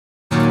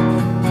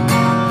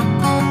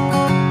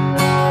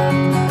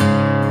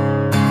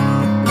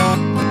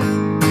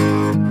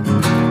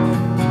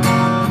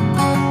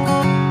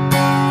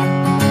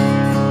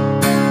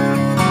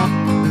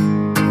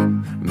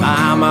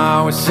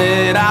always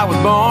said I was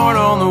born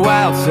on the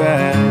wild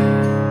side.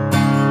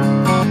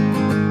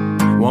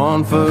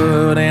 One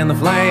foot in the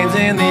flames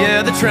and the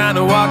other trying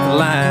to walk the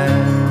line.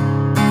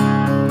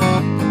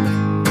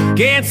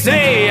 Can't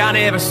say I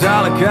never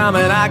saw it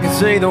coming, I can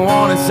see the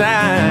warning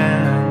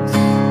signs.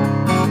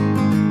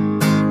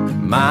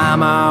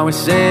 Mama always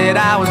said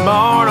I was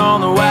born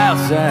on the wild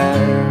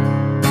side.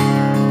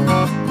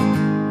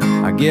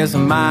 I guess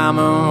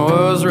Mama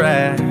was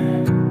right.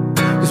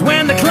 'Cause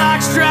when the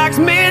clock strikes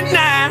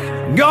midnight,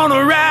 I'm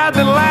gonna ride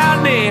the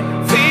lightning,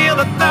 feel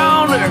the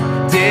thunder,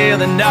 till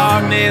the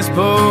darkness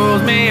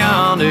pulls me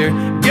under.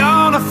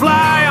 Gonna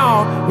fly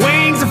on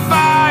wings of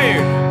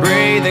fire,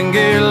 breathing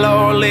good,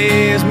 Lord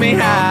lifts me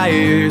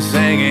higher.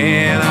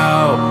 Singing,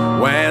 oh,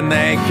 when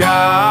they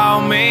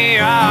call me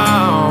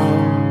home.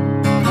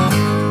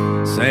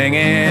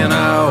 Singing,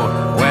 oh,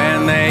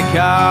 when they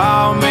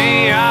call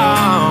me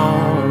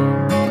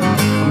home.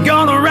 I'm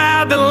gonna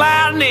ride the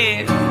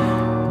lightning.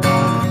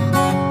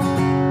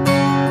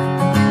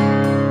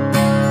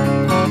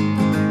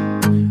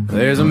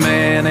 There's a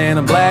man in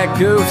a black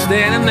coat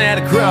standing at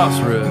a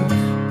crossroads.